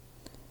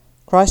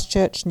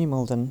Christchurch, New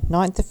Malden,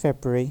 9th of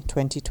February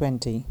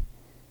 2020,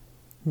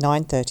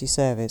 9:30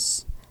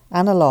 service.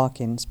 Anna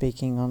Larkin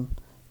speaking on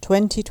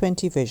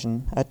 2020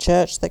 Vision, a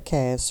church that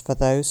cares for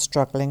those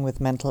struggling with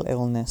mental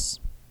illness.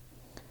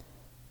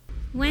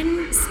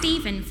 When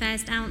Stephen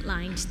first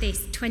outlined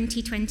this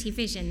 2020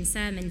 Vision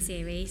sermon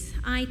series,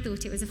 I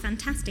thought it was a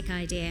fantastic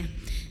idea,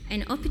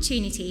 an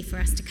opportunity for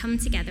us to come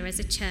together as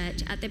a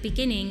church at the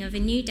beginning of a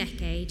new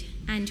decade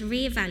and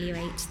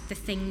reevaluate the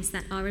things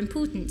that are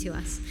important to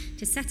us,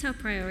 to set our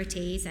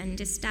priorities and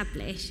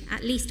establish,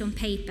 at least on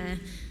paper,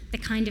 the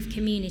kind of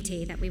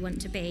community that we want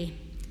to be.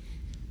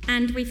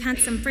 And we've had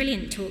some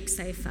brilliant talks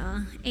so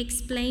far,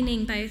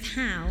 explaining both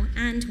how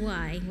and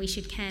why we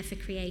should care for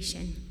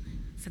creation,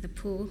 for the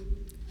poor,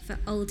 for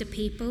older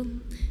people,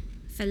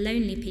 for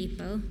lonely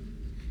people,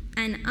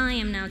 and I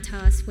am now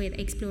tasked with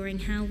exploring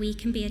how we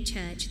can be a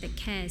church that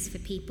cares for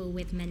people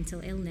with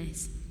mental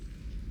illness.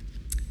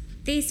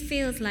 This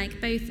feels like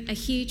both a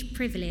huge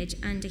privilege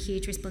and a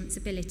huge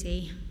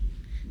responsibility.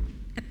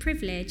 A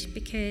privilege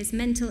because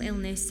mental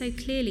illness so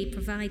clearly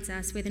provides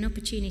us with an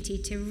opportunity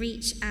to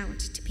reach out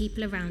to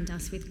people around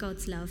us with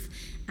God's love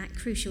at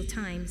crucial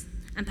times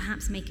and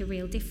perhaps make a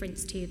real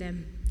difference to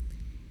them.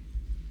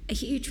 A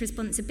huge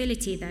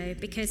responsibility, though,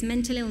 because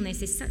mental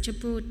illness is such a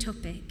broad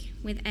topic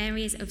with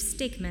areas of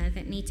stigma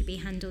that need to be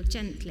handled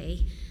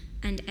gently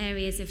and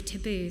areas of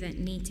taboo that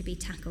need to be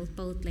tackled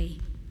boldly.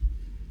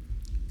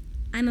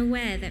 I'm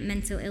aware that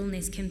mental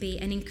illness can be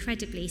an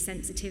incredibly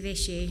sensitive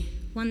issue,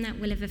 one that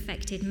will have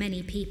affected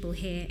many people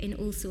here in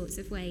all sorts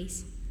of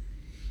ways.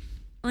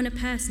 On a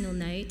personal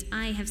note,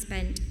 I have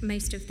spent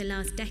most of the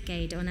last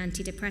decade on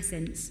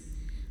antidepressants.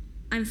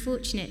 I'm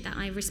fortunate that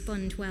I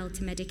respond well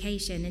to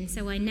medication, and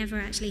so I never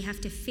actually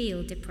have to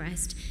feel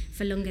depressed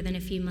for longer than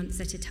a few months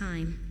at a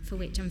time, for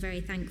which I'm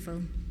very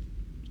thankful.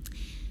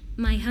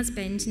 My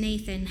husband,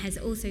 Nathan, has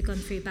also gone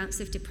through bouts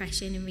of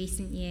depression in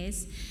recent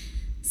years,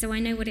 so I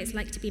know what it's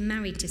like to be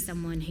married to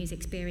someone who's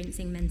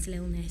experiencing mental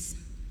illness.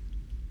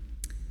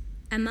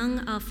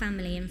 Among our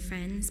family and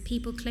friends,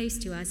 people close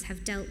to us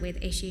have dealt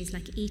with issues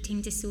like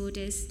eating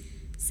disorders,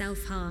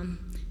 self-harm,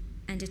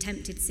 and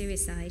attempted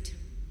suicide.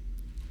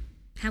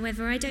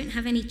 However, I don't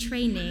have any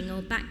training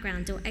or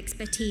background or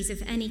expertise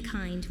of any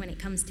kind when it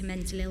comes to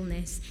mental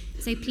illness,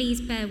 so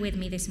please bear with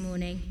me this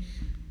morning.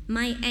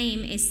 My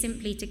aim is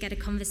simply to get a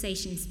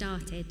conversation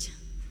started.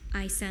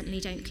 I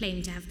certainly don't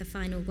claim to have the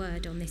final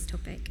word on this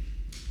topic.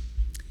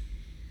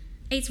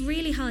 It's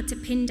really hard to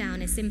pin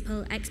down a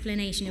simple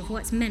explanation of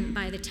what's meant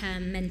by the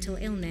term mental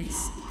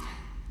illness.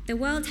 The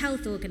World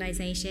Health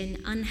Organization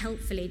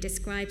unhelpfully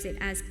describes it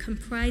as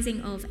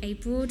comprising of a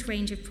broad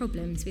range of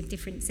problems with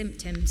different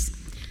symptoms,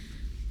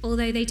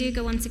 although they do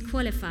go on to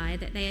qualify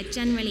that they are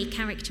generally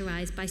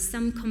characterized by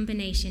some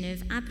combination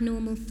of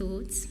abnormal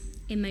thoughts,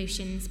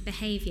 emotions,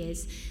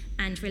 behaviors,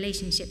 and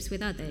relationships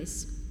with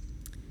others.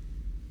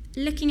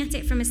 Looking at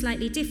it from a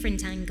slightly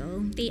different angle,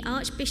 the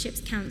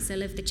Archbishop's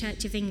Council of the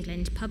Church of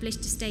England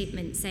published a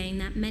statement saying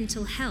that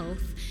mental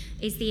health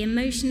is the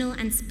emotional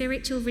and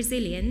spiritual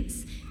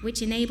resilience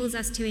which enables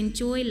us to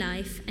enjoy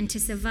life and to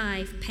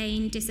survive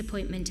pain,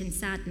 disappointment, and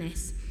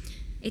sadness.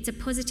 It's a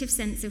positive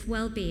sense of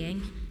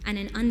well-being and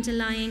an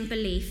underlying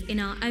belief in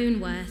our own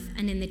worth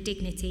and in the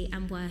dignity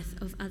and worth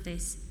of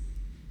others.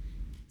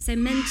 So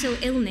mental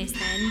illness,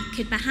 then,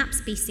 could perhaps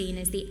be seen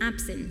as the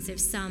absence of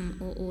some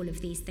or all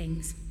of these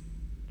things.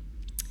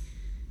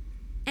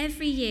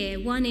 Every year,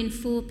 1 in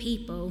 4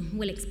 people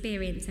will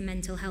experience a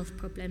mental health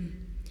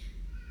problem.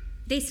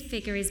 This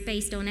figure is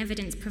based on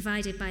evidence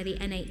provided by the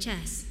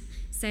NHS,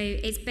 so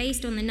it's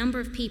based on the number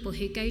of people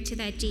who go to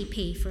their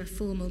GP for a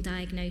formal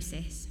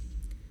diagnosis.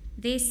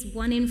 This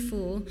 1 in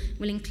 4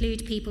 will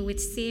include people with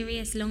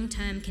serious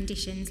long-term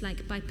conditions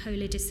like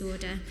bipolar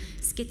disorder,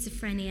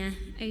 schizophrenia,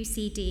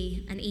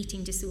 OCD, and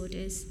eating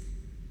disorders.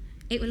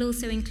 It will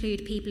also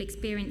include people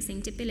experiencing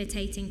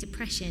debilitating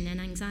depression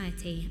and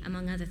anxiety,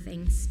 among other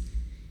things.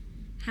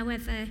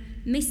 However,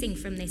 missing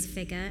from this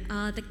figure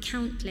are the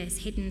countless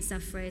hidden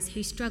sufferers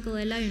who struggle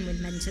alone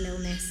with mental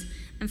illness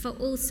and for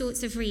all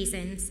sorts of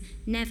reasons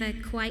never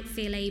quite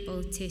feel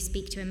able to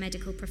speak to a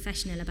medical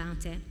professional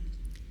about it.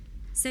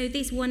 So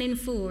this 1 in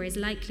 4 is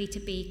likely to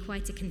be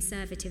quite a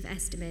conservative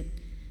estimate.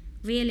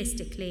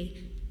 Realistically,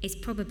 it's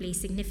probably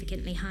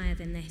significantly higher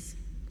than this.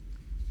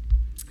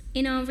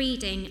 In our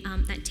reading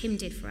that Tim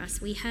did for us,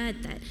 we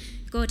heard that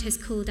God has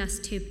called us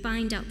to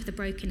bind up the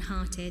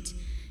brokenhearted,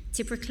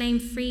 to proclaim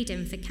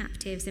freedom for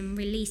captives and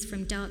release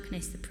from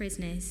darkness the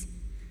prisoners,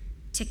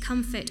 to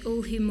comfort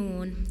all who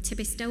mourn, to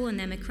bestow on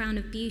them a crown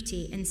of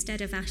beauty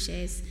instead of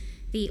ashes,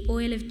 the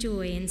oil of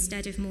joy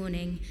instead of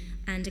mourning,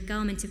 and a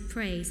garment of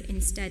praise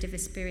instead of a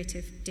spirit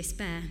of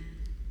despair.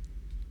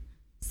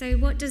 So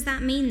what does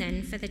that mean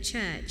then for the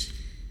church?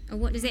 Or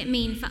what does it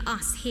mean for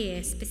us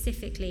here,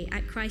 specifically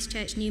at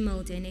Christchurch, New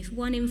Malden, if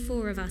 1 in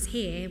 4 of us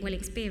here will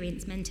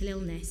experience mental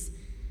illness?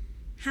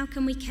 How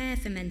can we care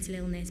for mental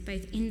illness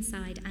both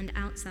inside and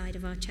outside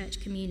of our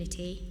church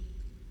community?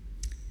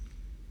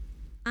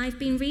 I've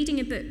been reading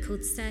a book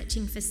called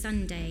Searching for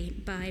Sunday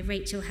by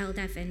Rachel Held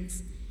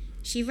Evans.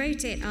 She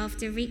wrote it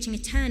after reaching a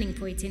turning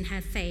point in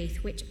her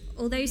faith, which,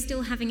 although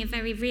still having a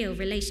very real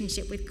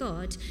relationship with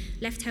God,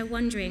 left her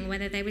wondering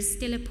whether there was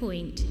still a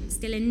point,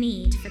 still a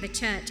need for the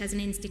church as an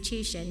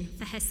institution,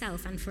 for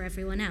herself and for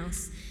everyone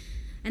else.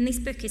 And this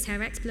book is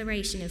her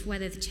exploration of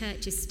whether the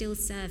church is still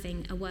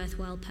serving a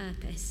worthwhile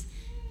purpose,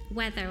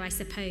 whether, I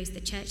suppose,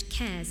 the church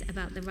cares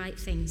about the right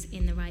things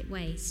in the right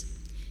ways.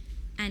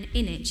 And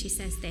in it, she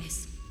says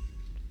this: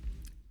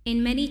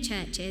 "In many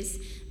churches,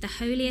 the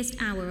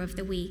holiest hour of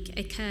the week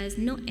occurs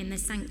not in the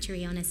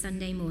sanctuary on a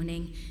Sunday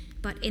morning,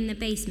 but in the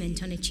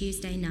basement on a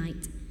Tuesday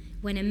night,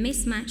 when a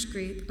mismatched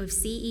group of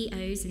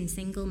CEOs and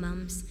single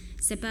mums,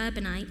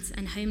 suburbanites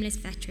and homeless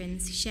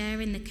veterans share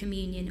in the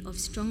communion of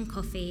strong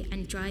coffee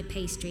and dry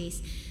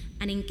pastries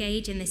and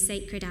engage in the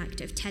sacred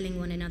act of telling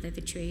one another the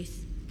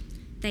truth.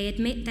 They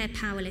admit their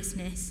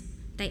powerlessness,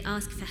 they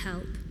ask for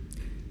help,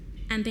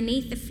 and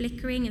beneath the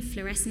flickering of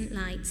fluorescent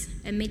lights,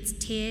 amidst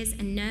tears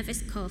and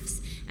nervous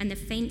coughs and the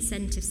faint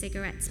scent of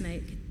cigarette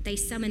smoke, they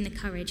summon the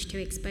courage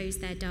to expose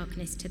their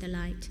darkness to the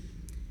light.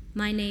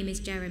 My name is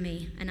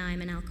Jeremy, and I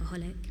am an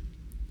alcoholic."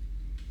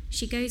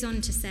 She goes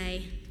on to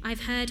say,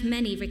 "I've heard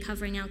many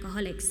recovering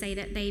alcoholics say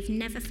that they've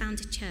never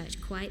found a church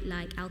quite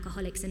like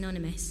Alcoholics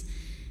Anonymous.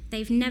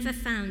 They've never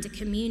found a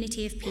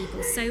community of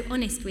people so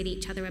honest with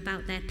each other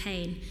about their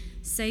pain,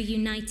 so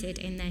united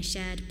in their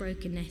shared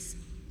brokenness."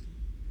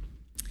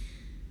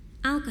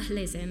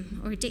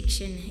 Alcoholism, or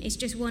addiction, is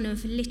just one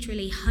of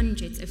literally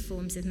hundreds of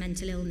forms of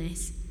mental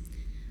illness.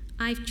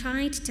 I've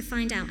tried to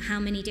find out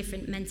how many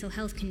different mental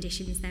health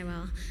conditions there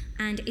are,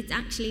 and it's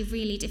actually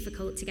really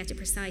difficult to get a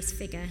precise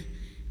figure,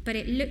 but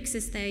it looks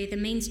as though the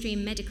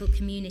mainstream medical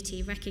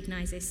community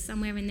recognises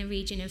somewhere in the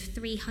region of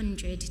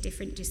 300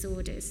 different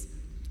disorders.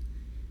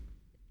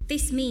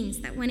 This means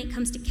that when it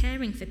comes to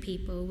caring for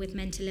people with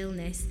mental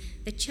illness,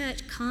 the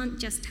church can't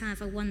just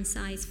have a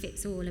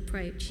one-size-fits-all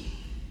approach.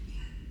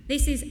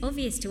 This is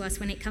obvious to us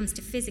when it comes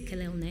to physical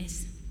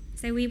illness.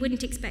 So we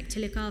wouldn't expect to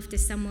look after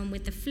someone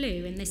with the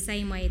flu in the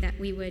same way that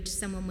we would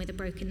someone with a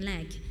broken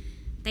leg.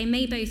 They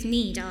may both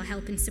need our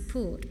help and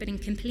support, but in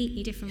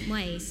completely different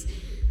ways.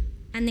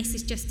 And this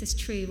is just as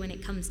true when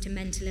it comes to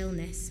mental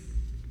illness.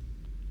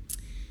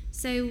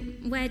 So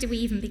where do we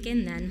even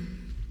begin then?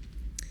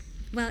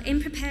 Well,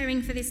 in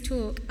preparing for this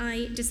talk,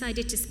 I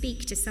decided to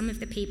speak to some of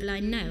the people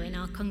I know in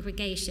our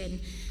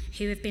congregation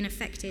who have been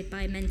affected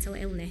by mental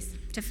illness,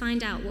 to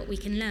find out what we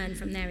can learn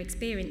from their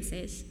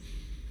experiences.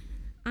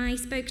 I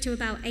spoke to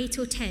about 8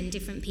 or 10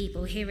 different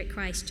people here at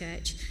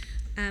Christchurch,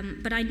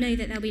 but I know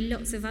that there'll be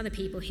lots of other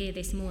people here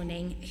this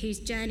morning whose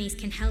journeys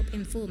can help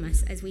inform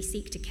us as we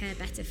seek to care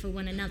better for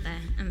one another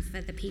and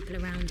for the people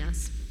around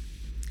us.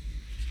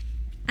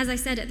 As I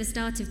said at the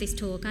start of this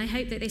talk, I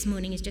hope that this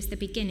morning is just the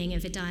beginning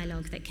of a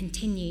dialogue that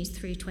continues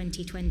through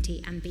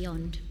 2020 and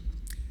beyond.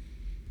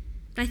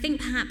 But I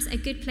think perhaps a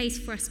good place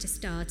for us to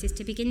start is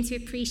to begin to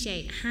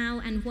appreciate how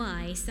and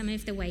why some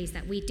of the ways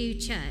that we do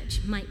church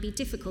might be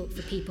difficult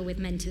for people with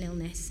mental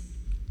illness.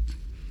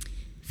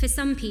 For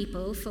some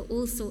people, for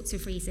all sorts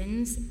of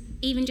reasons,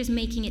 even just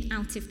making it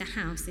out of the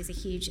house is a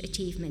huge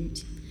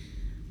achievement.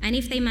 And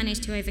if they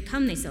manage to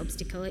overcome this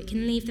obstacle, it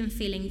can leave them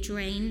feeling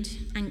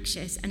drained,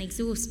 anxious, and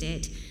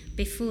exhausted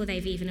before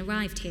they've even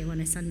arrived here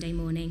on a Sunday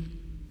morning.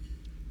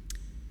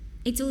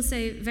 It's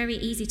also very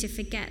easy to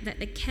forget that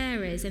the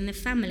carers and the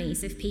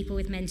families of people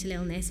with mental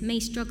illness may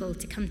struggle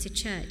to come to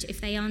church if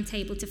they aren't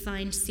able to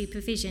find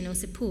supervision or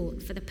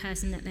support for the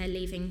person that they're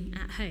leaving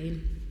at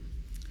home.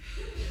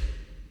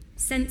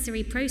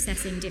 Sensory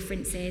processing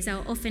differences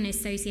are often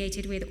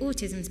associated with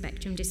autism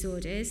spectrum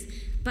disorders,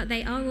 but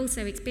they are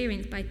also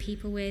experienced by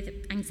people with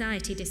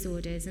anxiety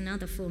disorders and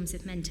other forms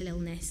of mental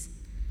illness.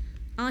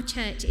 Our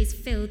church is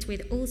filled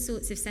with all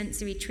sorts of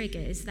sensory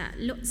triggers that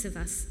lots of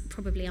us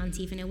probably aren't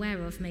even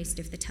aware of most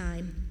of the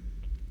time.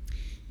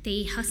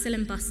 The hustle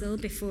and bustle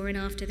before and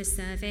after the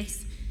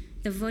service,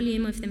 the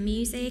volume of the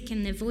music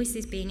and the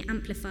voices being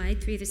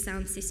amplified through the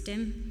sound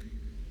system,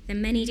 the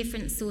many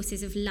different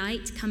sources of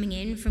light coming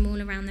in from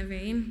all around the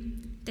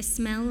room, the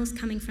smells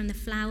coming from the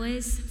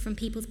flowers, from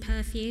people's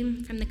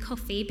perfume, from the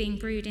coffee being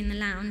brewed in the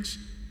lounge.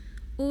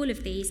 All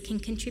of these can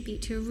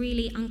contribute to a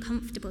really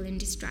uncomfortable and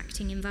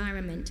distracting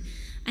environment,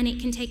 and it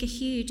can take a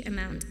huge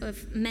amount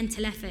of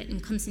mental effort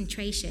and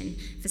concentration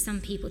for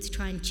some people to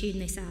try and tune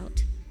this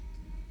out.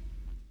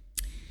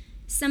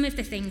 Some of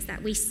the things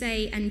that we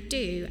say and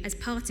do as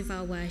part of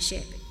our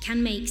worship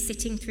can make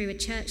sitting through a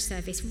church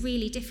service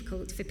really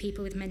difficult for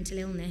people with mental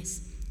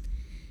illness.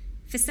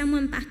 For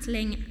someone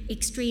battling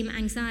extreme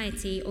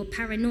anxiety or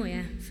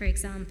paranoia, for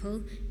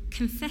example,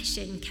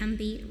 confession can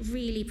be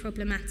really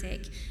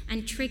problematic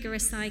and trigger a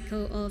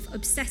cycle of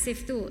obsessive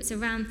thoughts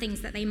around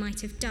things that they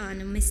might have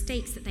done and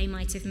mistakes that they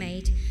might have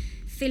made,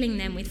 filling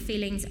them with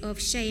feelings of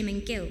shame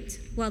and guilt,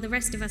 while the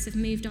rest of us have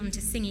moved on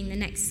to singing the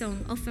next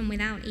song, often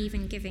without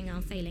even giving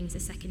our failings a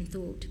second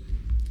thought.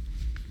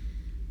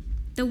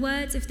 The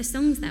words of the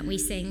songs that we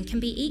sing can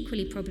be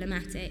equally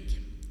problematic.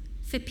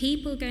 For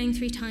people going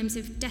through times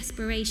of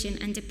desperation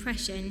and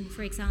depression,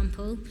 for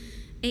example,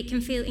 It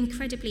can feel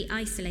incredibly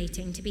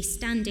isolating to be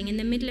standing in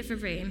the middle of a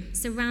room,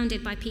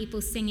 surrounded by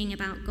people singing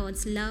about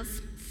God's love,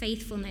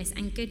 faithfulness,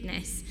 and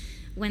goodness,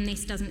 when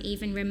this doesn't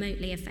even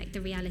remotely affect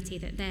the reality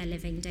that they're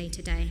living day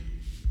to day.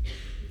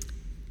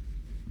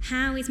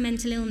 How is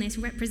mental illness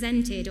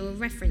represented or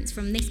referenced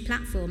from this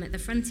platform at the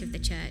front of the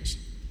church?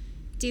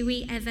 Do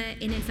we ever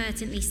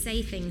inadvertently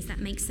say things that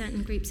make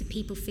certain groups of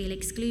people feel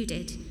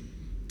excluded?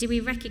 Do we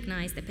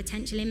recognise the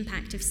potential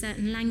impact of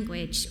certain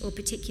language or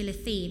particular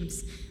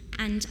themes?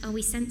 And are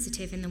we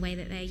sensitive in the way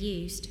that they're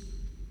used?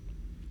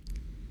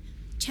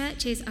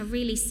 Churches are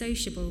really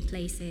sociable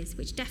places,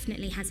 which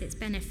definitely has its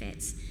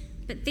benefits,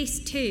 but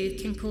this too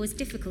can cause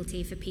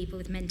difficulty for people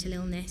with mental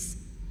illness.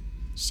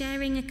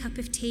 Sharing a cup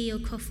of tea or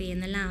coffee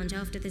in the lounge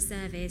after the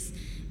service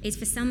is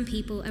for some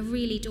people a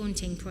really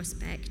daunting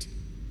prospect.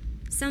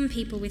 Some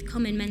people with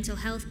common mental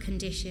health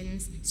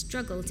conditions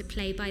struggle to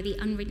play by the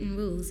unwritten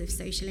rules of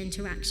social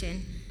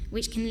interaction,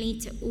 which can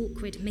lead to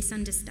awkward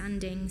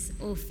misunderstandings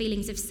or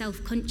feelings of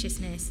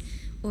self-consciousness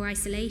or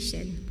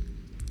isolation.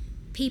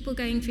 People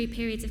going through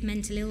periods of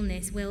mental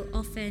illness will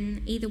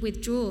often either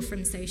withdraw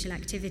from social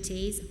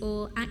activities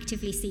or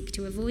actively seek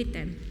to avoid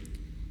them.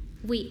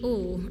 We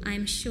all,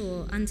 I'm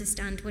sure,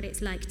 understand what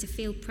it's like to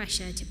feel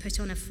pressure to put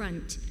on a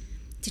front,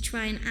 to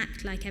try and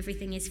act like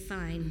everything is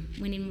fine,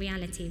 when in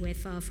reality we're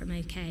far from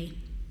okay.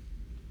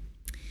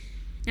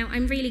 Now,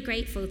 I'm really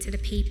grateful to the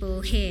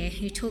people here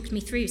who talked me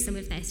through some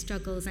of their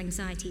struggles,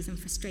 anxieties, and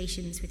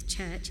frustrations with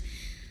church.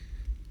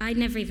 I'd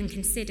never even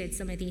considered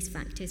some of these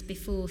factors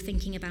before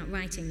thinking about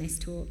writing this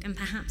talk, and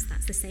perhaps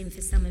that's the same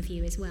for some of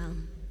you as well.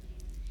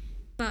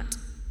 But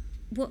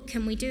what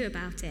can we do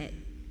about it?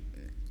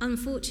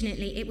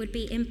 Unfortunately, it would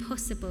be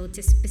impossible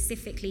to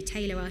specifically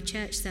tailor our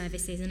church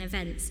services and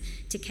events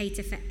to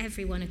cater for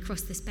everyone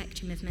across the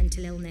spectrum of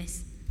mental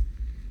illness.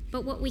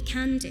 But what we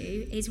can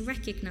do is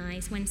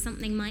recognise when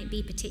something might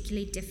be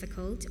particularly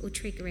difficult or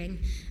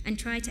triggering and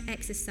try to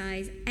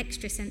exercise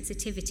extra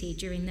sensitivity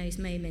during those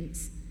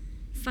moments,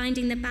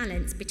 finding the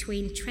balance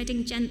between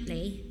treading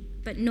gently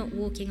but not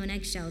walking on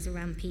eggshells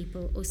around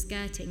people or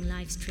skirting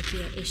life's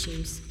trickier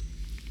issues.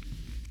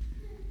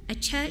 A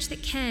church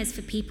that cares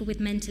for people with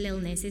mental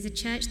illness is a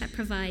church that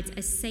provides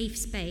a safe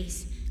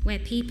space where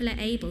people are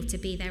able to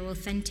be their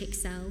authentic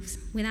selves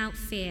without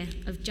fear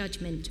of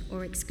judgment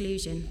or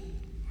exclusion.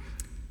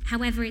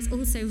 However, it's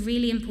also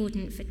really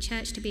important for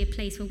church to be a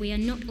place where we are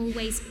not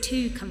always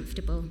too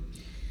comfortable.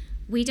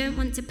 We don't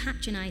want to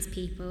patronise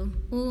people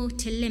or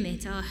to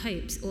limit our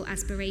hopes or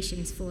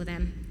aspirations for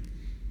them.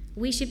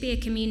 We should be a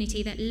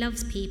community that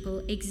loves people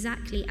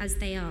exactly as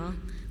they are,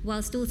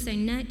 whilst also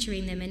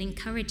nurturing them and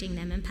encouraging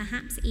them and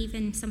perhaps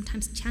even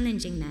sometimes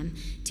challenging them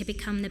to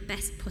become the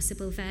best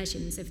possible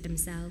versions of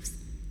themselves,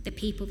 the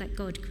people that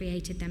God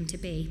created them to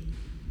be.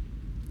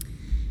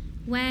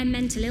 Where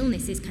mental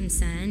illness is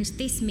concerned,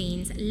 this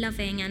means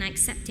loving and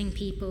accepting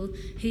people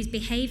whose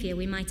behaviour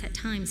we might at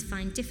times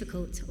find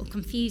difficult or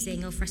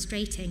confusing or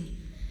frustrating.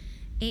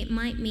 It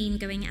might mean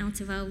going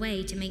out of our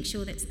way to make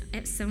sure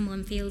that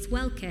someone feels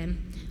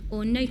welcome,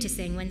 or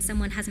noticing when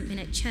someone hasn't been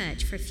at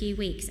church for a few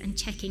weeks and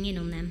checking in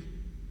on them.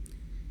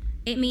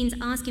 It means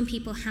asking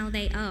people how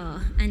they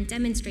are and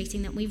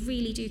demonstrating that we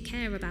really do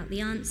care about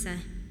the answer.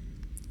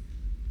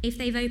 If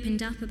they've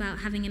opened up about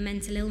having a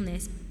mental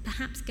illness,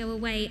 perhaps go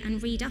away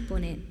and read up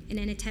on it in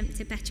an attempt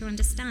to better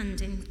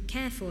understand and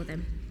care for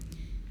them.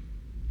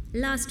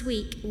 Last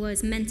week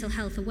was Mental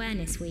Health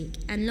Awareness Week,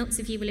 and lots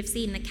of you will have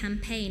seen the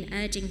campaign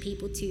urging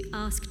people to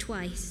ask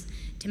twice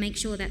to make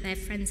sure that their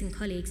friends and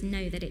colleagues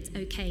know that it's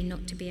okay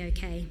not to be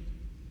okay.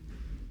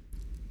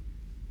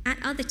 At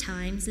other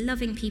times,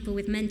 loving people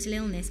with mental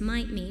illness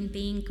might mean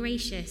being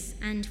gracious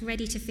and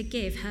ready to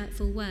forgive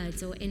hurtful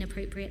words or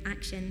inappropriate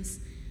actions,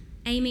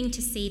 aiming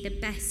to see the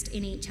best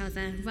in each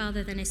other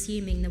rather than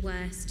assuming the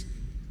worst.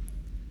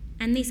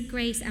 And this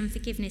grace and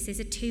forgiveness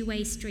is a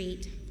two-way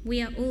street. We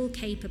are all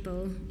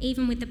capable,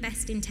 even with the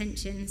best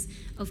intentions,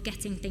 of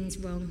getting things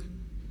wrong.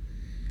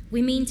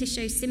 We mean to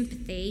show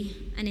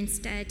sympathy, and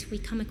instead we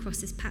come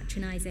across as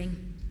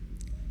patronising.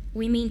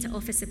 We mean to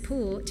offer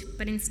support,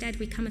 but instead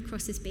we come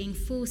across as being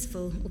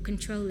forceful or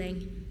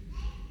controlling.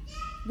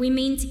 We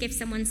mean to give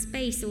someone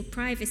space or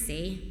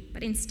privacy,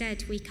 but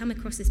instead we come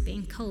across as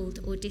being cold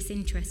or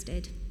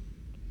disinterested.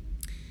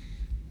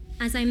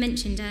 As I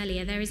mentioned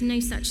earlier, there is no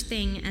such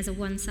thing as a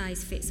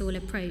one-size-fits-all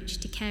approach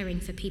to caring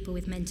for people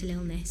with mental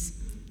illness.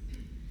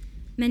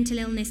 Mental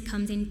illness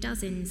comes in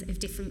dozens of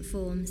different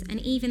forms, and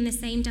even the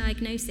same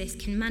diagnosis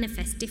can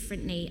manifest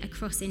differently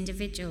across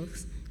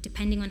individuals,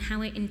 depending on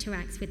how it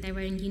interacts with their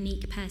own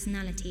unique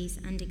personalities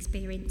and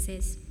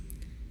experiences.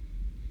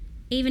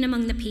 Even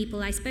among the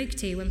people I spoke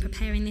to when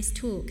preparing this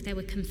talk, there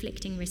were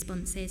conflicting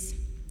responses.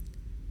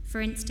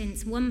 For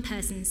instance, one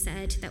person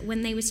said that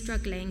when they were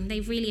struggling,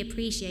 they really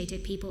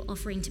appreciated people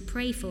offering to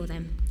pray for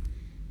them.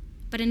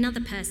 But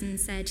another person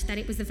said that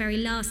it was the very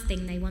last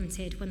thing they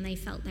wanted when they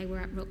felt they were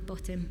at rock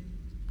bottom.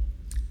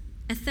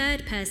 A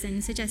third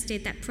person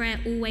suggested that prayer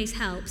always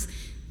helps,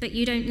 but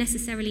you don't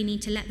necessarily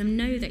need to let them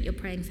know that you're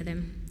praying for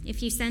them.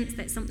 If you sense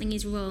that something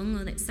is wrong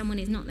or that someone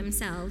is not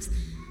themselves,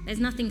 There's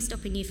nothing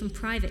stopping you from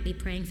privately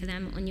praying for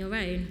them on your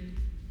own.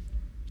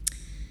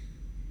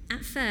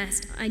 At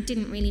first, I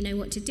didn't really know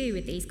what to do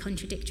with these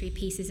contradictory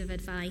pieces of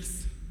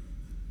advice.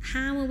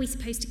 How are we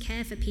supposed to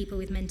care for people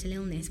with mental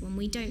illness when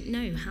we don't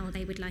know how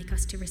they would like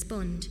us to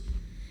respond?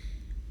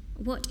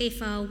 What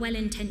if our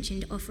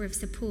well-intentioned offer of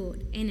support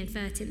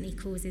inadvertently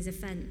causes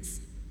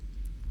offence?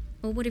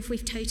 Or what if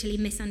we've totally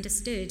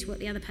misunderstood what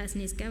the other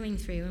person is going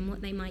through and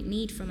what they might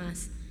need from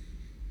us?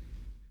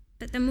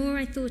 But the more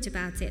I thought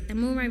about it, the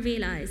more I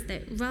realised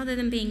that rather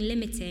than being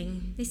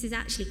limiting, this is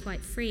actually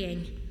quite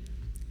freeing.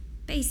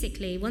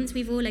 Basically, once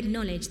we've all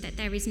acknowledged that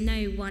there is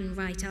no one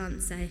right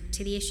answer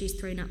to the issues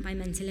thrown up by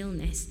mental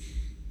illness,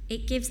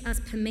 it gives us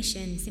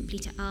permission simply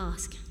to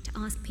ask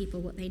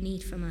people what they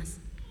need from us.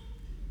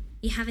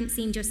 You haven't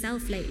seen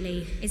yourself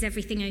lately. Is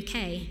everything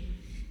okay?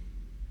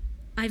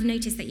 I've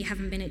noticed that you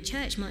haven't been at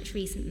church much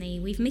recently.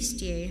 We've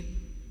missed you.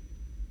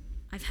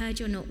 I've heard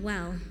you're not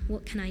well.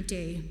 What can I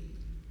do?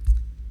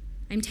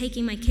 I'm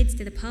taking my kids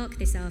to the park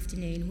this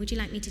afternoon. Would you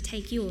like me to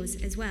take yours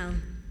as well?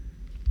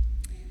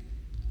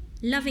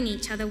 Loving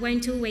each other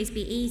won't always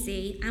be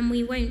easy, and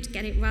we won't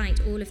get it right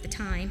all of the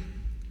time.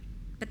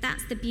 But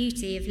that's the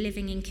beauty of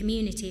living in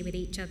community with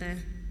each other.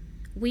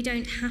 We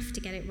don't have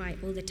to get it right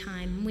all the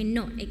time. We're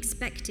not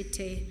expected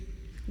to.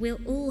 We'll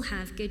all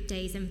have good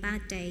days and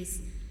bad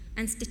days,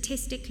 and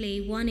statistically,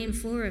 1 in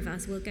 4 of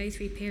us will go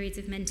through periods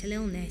of mental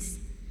illness.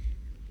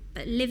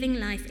 But living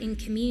life in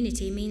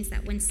community means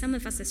that when some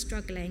of us are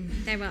struggling,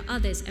 there are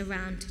others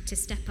around to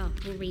step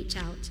up or reach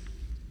out.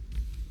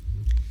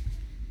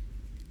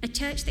 A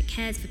church that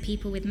cares for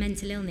people with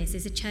mental illness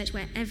is a church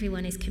where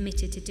everyone is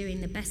committed to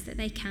doing the best that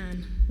they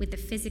can with the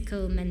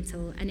physical,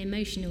 mental, and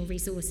emotional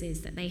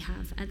resources that they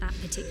have at that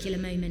particular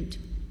moment.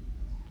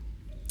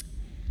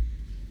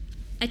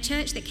 A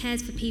church that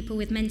cares for people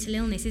with mental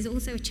illness is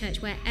also a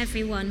church where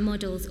everyone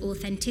models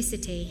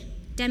authenticity,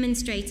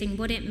 demonstrating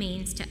what it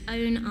means to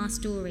own our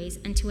stories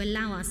and to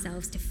allow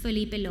ourselves to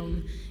fully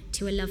belong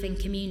to a loving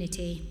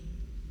community.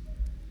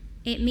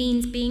 It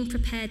means being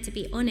prepared to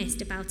be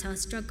honest about our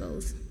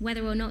struggles,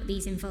 whether or not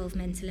these involve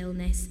mental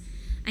illness,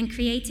 and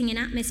creating an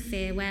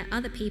atmosphere where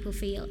other people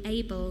feel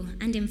able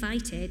and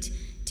invited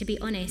to be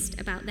honest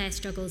about their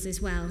struggles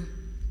as well.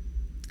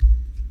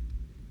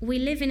 We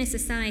live in a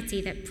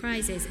society that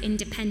prizes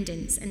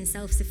independence and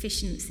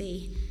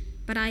self-sufficiency,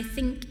 but I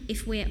think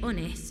if we're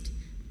honest,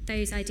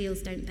 those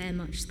ideals don't bear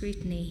much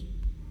scrutiny.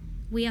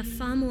 We are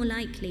far more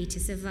likely to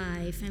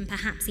survive and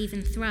perhaps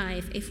even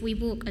thrive if we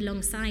walk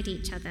alongside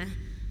each other.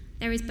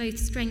 There is both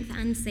strength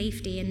and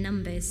safety in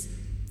numbers.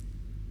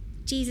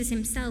 Jesus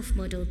himself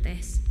modelled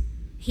this.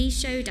 He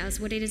showed us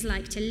what it is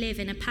like to live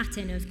in a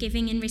pattern of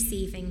giving and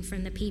receiving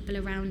from the people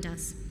around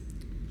us.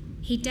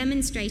 He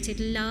demonstrated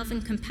love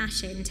and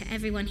compassion to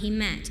everyone he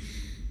met,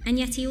 and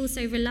yet he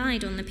also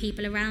relied on the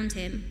people around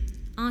him,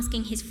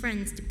 asking his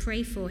friends to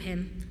pray for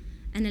him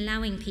and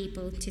allowing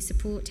people to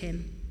support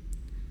him.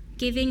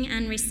 Giving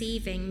and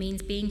receiving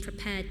means being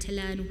prepared to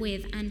learn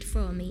with and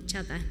from each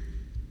other.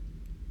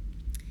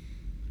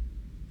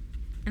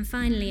 And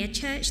finally, a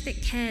church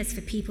that cares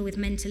for people with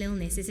mental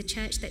illness is a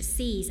church that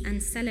sees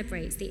and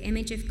celebrates the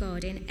image of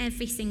God in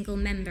every single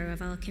member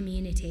of our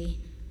community.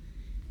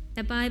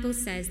 The Bible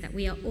says that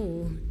we are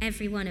all,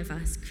 every one of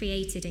us,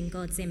 created in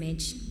God's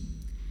image.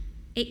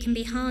 It can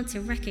be hard to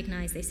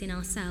recognize this in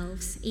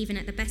ourselves, even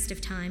at the best of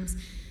times,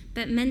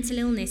 but mental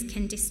illness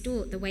can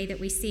distort the way that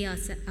we see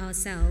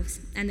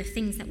ourselves and the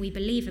things that we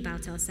believe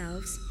about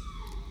ourselves.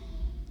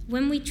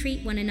 When we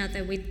treat one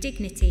another with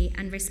dignity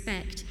and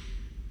respect,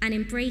 and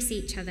embrace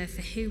each other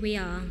for who we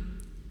are,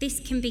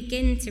 this can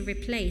begin to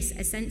replace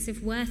a sense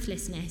of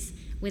worthlessness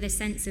with a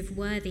sense of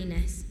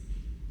worthiness.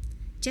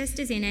 Just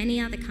as in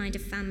any other kind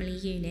of family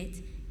unit,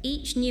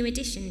 each new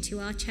addition to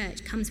our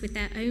church comes with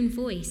their own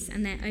voice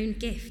and their own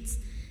gifts,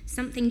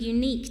 something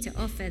unique to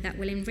offer that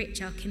will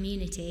enrich our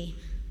community,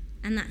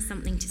 and that's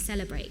something to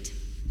celebrate.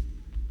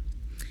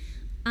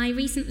 I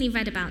recently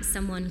read about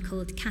someone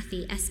called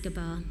Kathy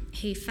Escobar,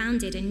 who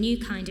founded a new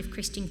kind of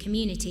Christian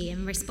community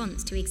in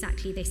response to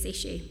exactly this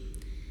issue.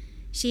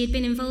 She had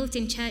been involved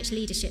in church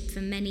leadership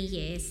for many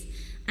years,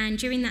 and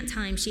during that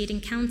time she had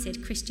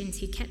encountered Christians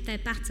who kept their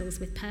battles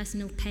with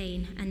personal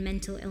pain and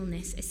mental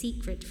illness a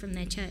secret from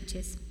their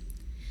churches.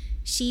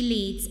 She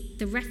leads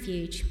The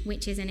Refuge,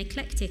 which is an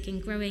eclectic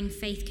and growing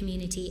faith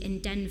community in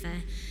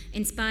Denver,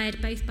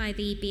 inspired both by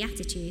the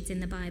Beatitudes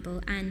in the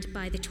Bible and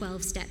by the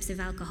 12 Steps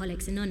of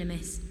Alcoholics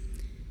Anonymous.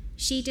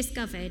 She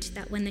discovered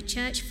that when the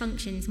church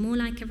functions more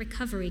like a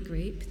recovery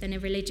group than a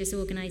religious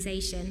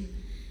organization,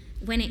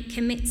 when it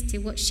commits to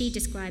what she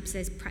describes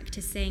as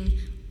practicing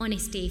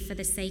honesty for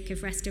the sake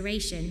of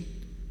restoration,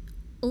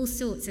 all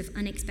sorts of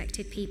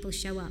unexpected people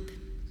show up.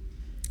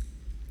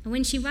 And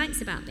when she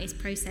writes about this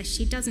process,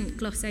 she doesn't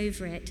gloss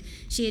over it.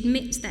 She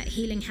admits that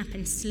healing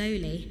happens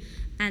slowly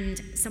and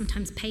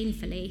sometimes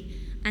painfully,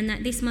 and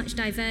that this much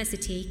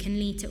diversity can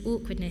lead to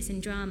awkwardness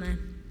and drama.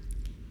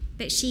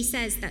 But she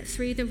says that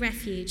through the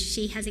refuge,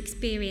 she has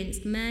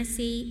experienced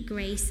mercy,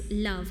 grace,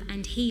 love,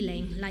 and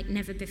healing like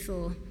never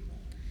before.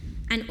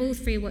 And all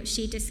through what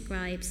she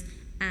describes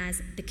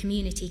as the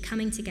community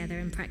coming together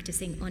and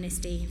practicing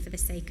honesty for the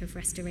sake of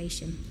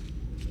restoration.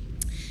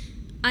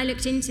 I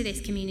looked into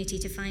this community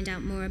to find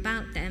out more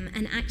about them,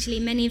 and actually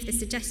many of the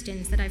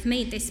suggestions that I've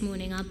made this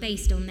morning are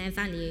based on their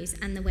values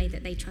and the way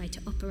that they try to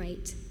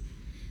operate.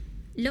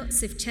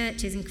 Lots of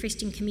churches and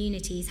Christian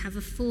communities have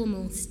a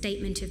formal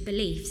statement of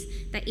beliefs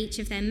that each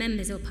of their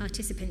members or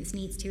participants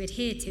needs to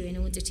adhere to in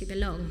order to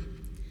belong.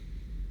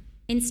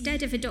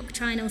 Instead of a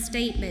doctrinal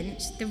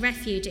statement, the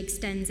Refuge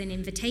extends an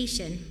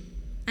invitation,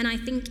 and I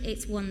think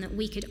it's one that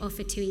we could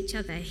offer to each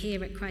other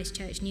here at Christ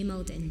Church New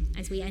Malden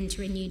as we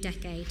enter a new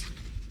decade.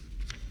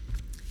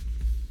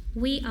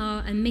 We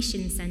are a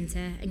mission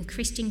centre and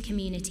Christian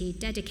community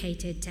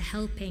dedicated to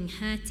helping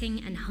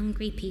hurting and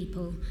hungry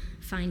people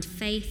find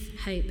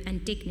faith, hope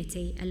and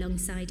dignity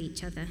alongside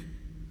each other.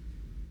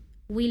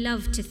 We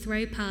love to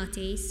throw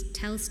parties,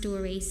 tell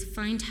stories,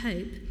 find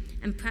hope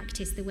and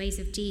practice the ways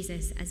of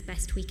Jesus as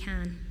best we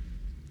can.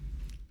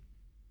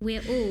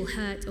 We're all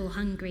hurt or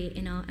hungry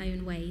in our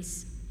own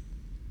ways.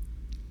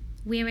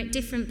 We're at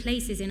different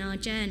places in our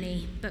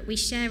journey, but we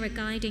share a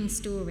guiding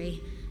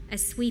story, a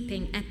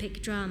sweeping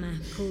epic drama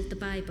called the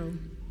Bible.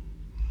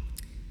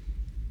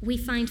 We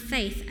find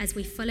faith as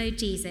we follow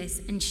Jesus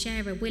and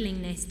share a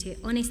willingness to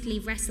honestly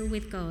wrestle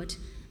with God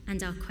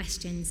and our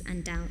questions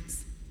and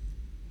doubts.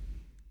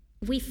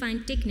 We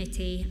find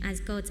dignity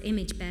as God's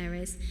image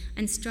bearers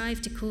and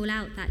strive to call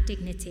out that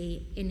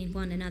dignity in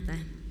one another.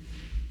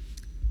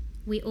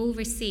 We all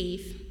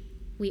receive,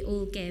 we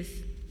all give.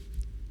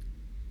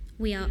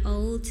 We are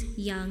old,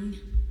 young,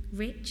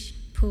 rich,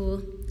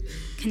 poor,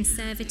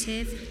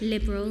 conservative,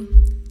 liberal,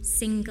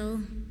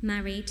 single,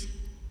 married,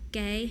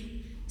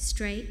 gay,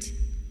 straight,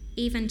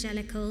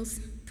 evangelicals,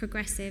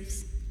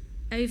 progressives,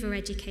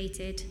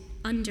 overeducated,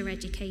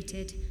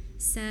 undereducated,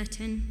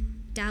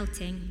 certain,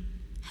 doubting,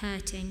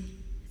 hurting,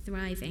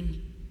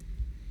 thriving.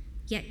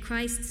 Yet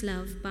Christ's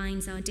love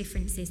binds our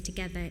differences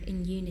together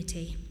in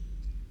unity.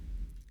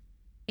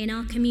 In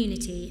our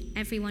community,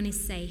 everyone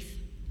is safe,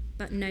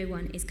 but no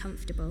one is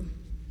comfortable.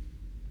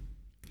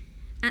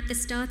 At the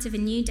start of a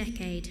new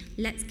decade,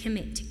 let's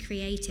commit to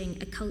creating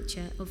a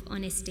culture of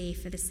honesty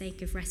for the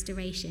sake of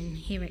restoration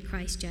here at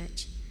Christ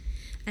Church,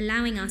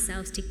 allowing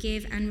ourselves to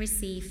give and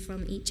receive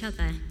from each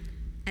other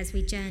as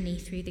we journey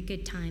through the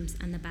good times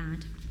and the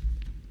bad.